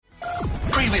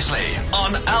Previously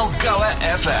on Algoa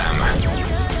FM.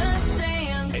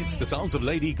 It's the sounds of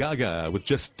Lady Gaga with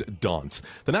Just Dance.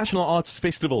 The National Arts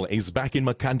Festival is back in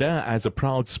Makhanda as a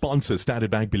proud sponsor. Standard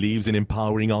Bank believes in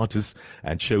empowering artists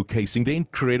and showcasing their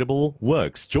incredible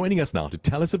works. Joining us now to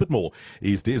tell us a bit more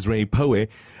is Desiree Poe,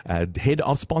 Head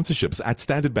of Sponsorships at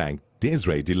Standard Bank.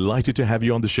 Desiree, delighted to have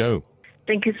you on the show.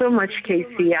 Thank you so much,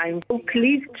 Casey. I'm so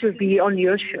pleased to be on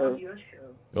your show.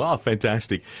 Oh,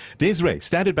 fantastic. Desiree,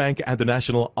 Standard Bank and the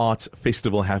National Arts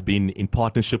Festival have been in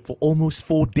partnership for almost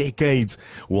 4 decades.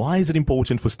 Why is it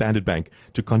important for Standard Bank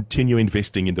to continue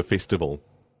investing in the festival?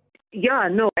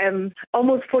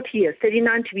 Almost 40 years,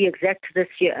 39 to be exact this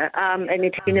year, and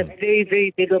it's been a very,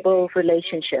 very valuable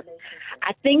relationship.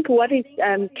 I think what is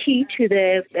key to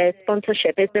the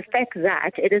sponsorship is the fact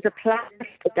that it is a platform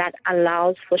that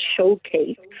allows for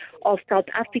showcase of South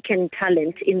African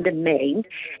talent in the main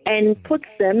and puts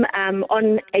them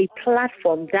on a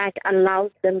platform that allows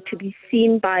them to be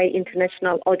seen by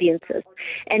international audiences.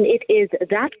 And it is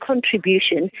that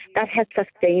contribution that has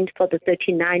sustained for the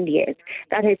 39 years,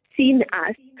 that has seen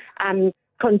us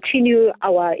continue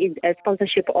our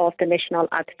sponsorship of the National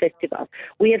Arts Festival.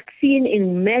 We have seen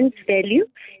immense value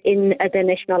in the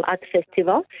National Arts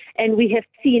Festival, and we have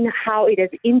seen how it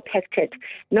has impacted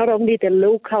not only the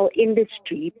local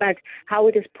industry, but how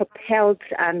it has propelled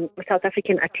South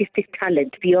African artistic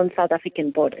talent beyond South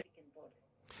African borders.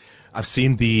 I've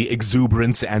seen the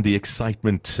exuberance and the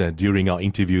excitement during our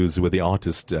interviews with the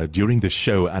artist during the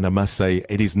show, and I must say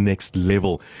it is next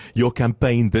level. Your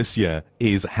campaign this year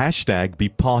is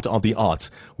 #BePartOfTheArts.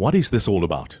 What is this all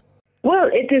about? Well,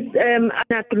 it is an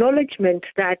acknowledgement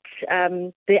that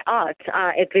the arts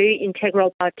are a very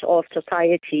integral part of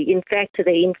society. In fact,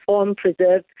 they inform,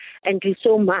 preserve, and do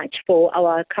so much for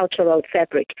our cultural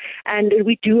fabric. And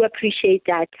we do appreciate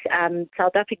that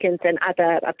South Africans and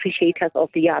other appreciators of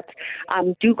the arts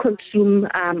do consume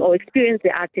or experience the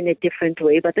arts in a different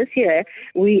way. But this year,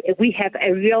 we have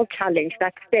a real challenge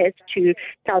that says to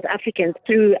South Africans,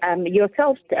 through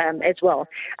yourselves as well,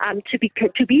 to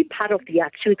be part of the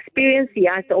arts, to experience the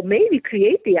arts, or maybe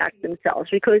create the arts themselves,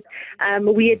 because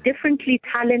we are differently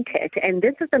talented, and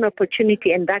this is an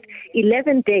opportunity, and that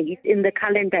 11 days in the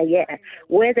calendar year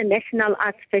where the National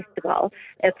Arts Festival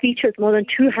features more than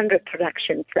 200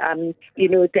 productions,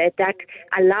 that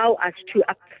allow us to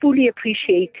fully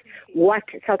appreciate what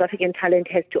South African talent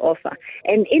has to offer.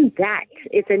 And in that,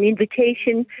 it's an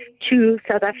invitation to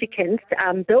South Africans,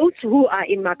 those who are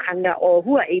in Makhanda or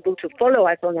who are able to follow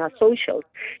us on our socials,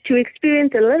 to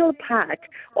experience a little part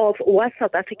of what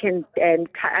South African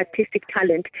artistic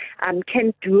talent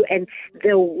can do, and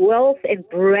the wealth and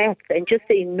breadth and just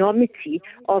the enormity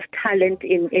of talent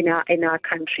in our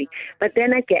country. But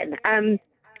then again,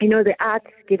 the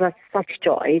arts give us such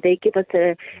joy. They give us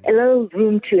a little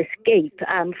room to escape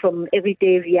from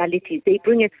everyday realities. They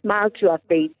bring a smile to our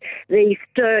face. They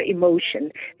stir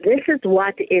emotion. This is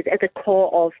what is at the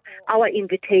core of our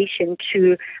invitation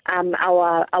to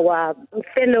our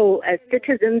fellow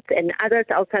citizens and others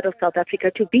outside of South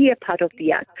Africa to be a part of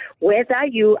the arts. Whether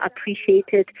you appreciate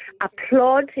it,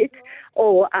 applaud it,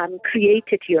 or create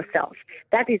it yourself.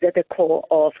 That is at the core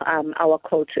of our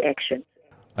call to action.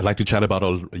 I'd like to chat about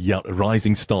our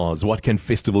rising stars. What can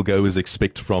festival goers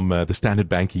expect from the Standard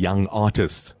Bank Young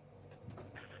Artists?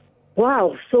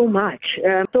 Wow, so much.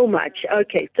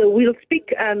 Okay, so we'll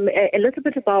speak a little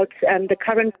bit about the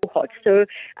current cohort. So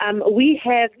we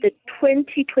have the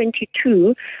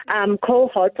 2022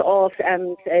 cohort of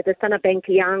the Standard Bank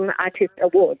Young Artist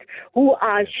Award, who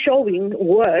are showing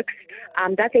works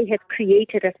that they have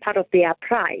created as part of their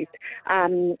prize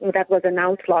that was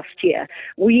announced last year.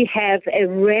 We have a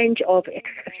range of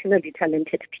exceptionally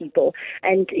talented people,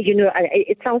 and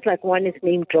it sounds like one is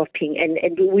name dropping,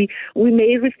 and we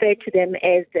may refer to them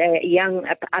as young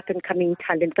up and coming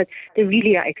talent, but they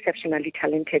really are exceptionally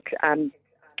talented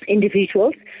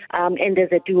individuals, and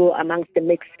there's a duo amongst the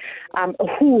mix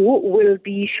who will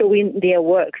be showing their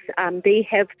works. They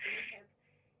have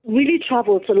really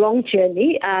traveled a long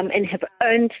journey and have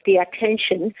earned the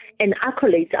attention and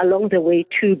accolades along the way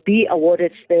to be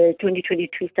awarded the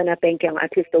 2022 Standard Bank Young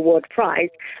Artist Award Prize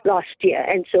last year.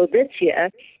 And so this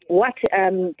year, what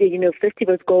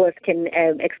festival goers can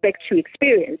expect to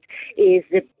experience is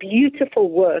the beautiful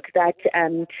work that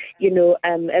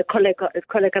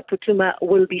Koleka Putuma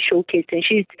will be showcasing.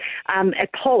 She's a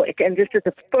poet, and this is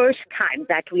the first time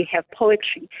that we have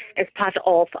poetry as part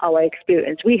of our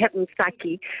experience. We have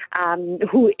Msaki,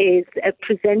 who is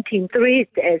presenting 3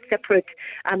 separate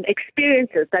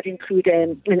experiences that include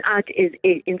an art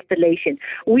installation.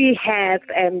 We have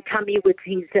Tami with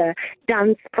his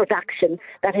dance production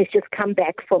that has just come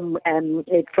back from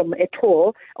a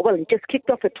tour. Well, he just kicked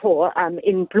off a tour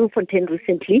in Bloemfontein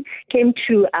recently. Came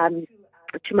to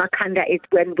Makhanda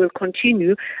and will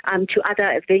continue to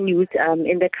other venues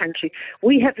in the country.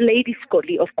 We have Lady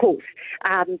Scolly, of course,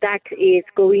 that is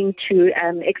going to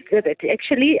exhibit.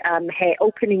 Actually, her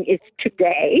opening is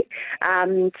today,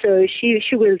 so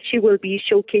she will be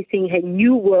showcasing her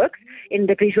new works in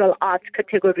the visual arts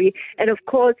category, and of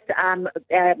course,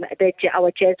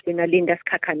 our jazz winner Linda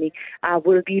Skakani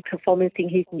will be performing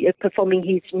his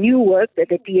new work at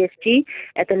the DSG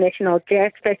at the National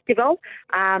Jazz Festival,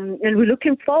 and we're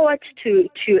looking forward to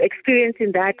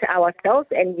experiencing that ourselves,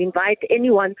 and we invite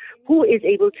anyone who is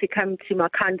able to come to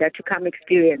Makhanda to come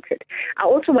experience it. I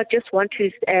also just want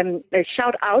to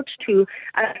shout out to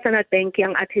Standard Bank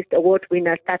Young Artist Award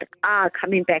winners that are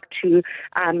coming back to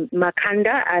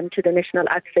Makhanda to the National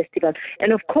Arts Festival,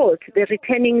 and of course the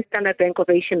returning Standard Bank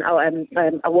Ovation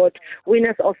Award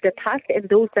winners of the past and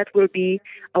those that will be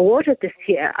awarded this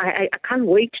year. I can't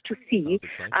wait to see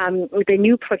the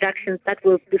new productions that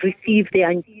will receive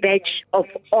their badge of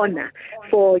honor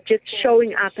for just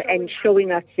showing up and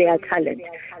showing us their talent.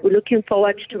 We're looking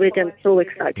forward to it and so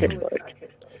excited for it.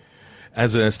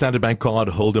 As a Standard Bank card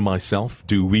holder myself,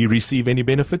 do we receive any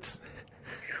benefits?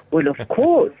 Well, of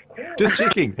course. Just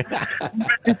checking.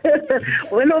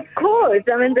 Well, of course.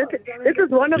 I mean, this is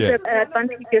one of the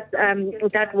advantages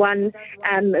that one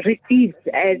receives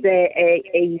as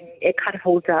a card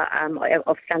holder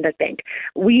of Standard Bank.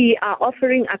 We are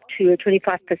offering up to a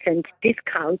 25%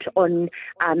 discount on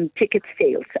ticket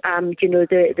sales.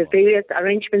 The various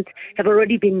arrangements have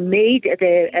already been made at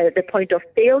the point of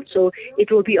sale, so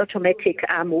it will be automatic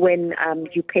when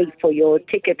you pay for your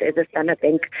ticket as a Standard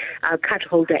Bank card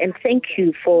holder. And thank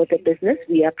you for the business.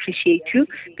 We appreciate you.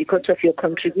 Because of your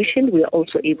contribution, we are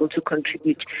also able to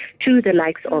contribute to the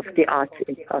likes of the arts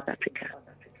in South Africa.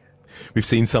 We've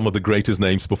seen some of the greatest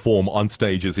names perform on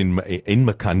stages in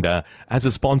Makhanda. As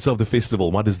a sponsor of the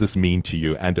festival, what does this mean to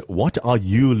you? And what are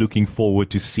you looking forward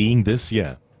to seeing this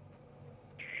year?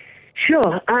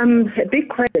 Sure. A big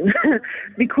question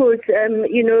because,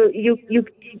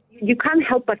 you can't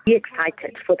help but be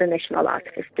excited for the National Arts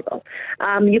Festival.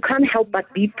 You can't help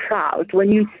but be proud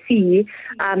when you see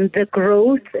the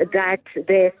growth that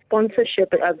the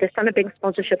sponsorship, the Standard Bank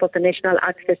sponsorship of the National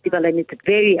Arts Festival and its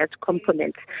various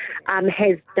components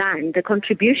has done, the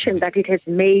contribution that it has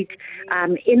made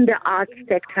in the arts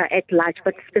sector at large,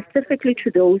 but specifically to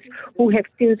those who have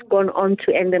since gone on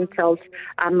to earn themselves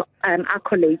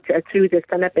accolades through the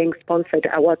Standard Bank sponsored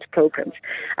awards programs.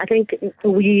 I think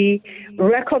we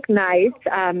recognize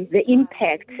the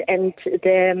impact and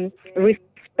the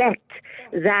respect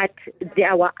that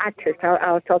our artists,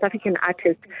 our South African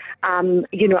artists, are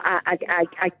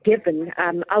given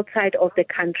outside of the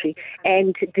country,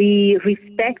 and the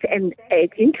respect and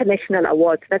international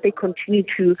awards that they continue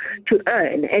to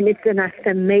earn. And it's an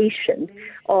affirmation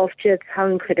of just how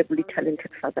incredibly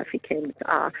talented South Africans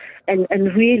are, and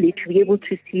really to be able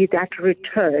to see that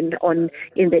return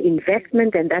in the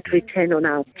investment and that return on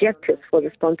our objectives for the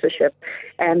sponsorship,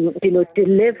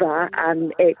 deliver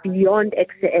beyond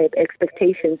expectations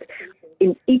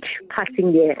in each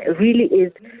passing year really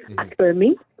is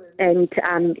affirming. And,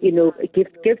 it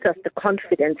gives us the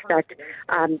confidence that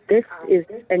this is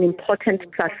an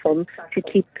important platform to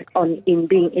keep on in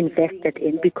being invested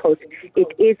in, because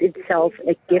it is itself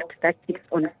a gift that keeps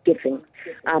on giving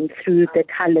through the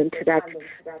talent that,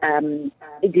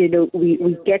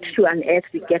 we get to unearth,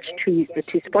 we get to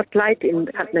spotlight in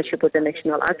partnership with the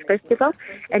National Arts Festival,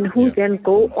 and who then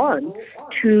go on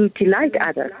to delight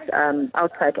others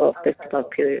outside of festival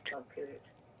period.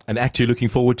 An act you're looking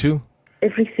forward to?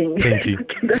 Everything. Plenty.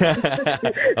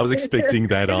 I was expecting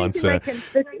that answer. I can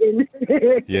fit in.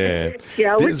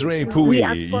 Desiree Pui. We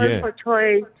are spoiled for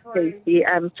choice, Stacey.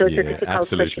 So it's a difficult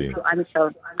absolutely. question to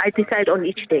answer. I decide on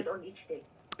each day.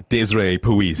 Desiree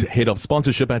Pui, Head of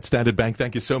Sponsorship at Standard Bank.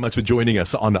 Thank you so much for joining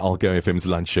us on Algo FM's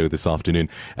Lunch Show this afternoon,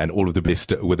 and all of the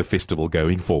best with the festival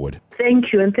going forward.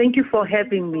 Thank you, and thank you for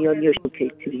having me on your show,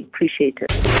 Stacey. Appreciate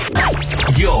it.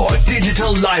 Your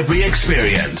digital library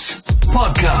experience.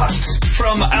 Podcasts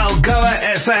from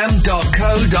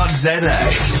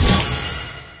algoafm.co.za.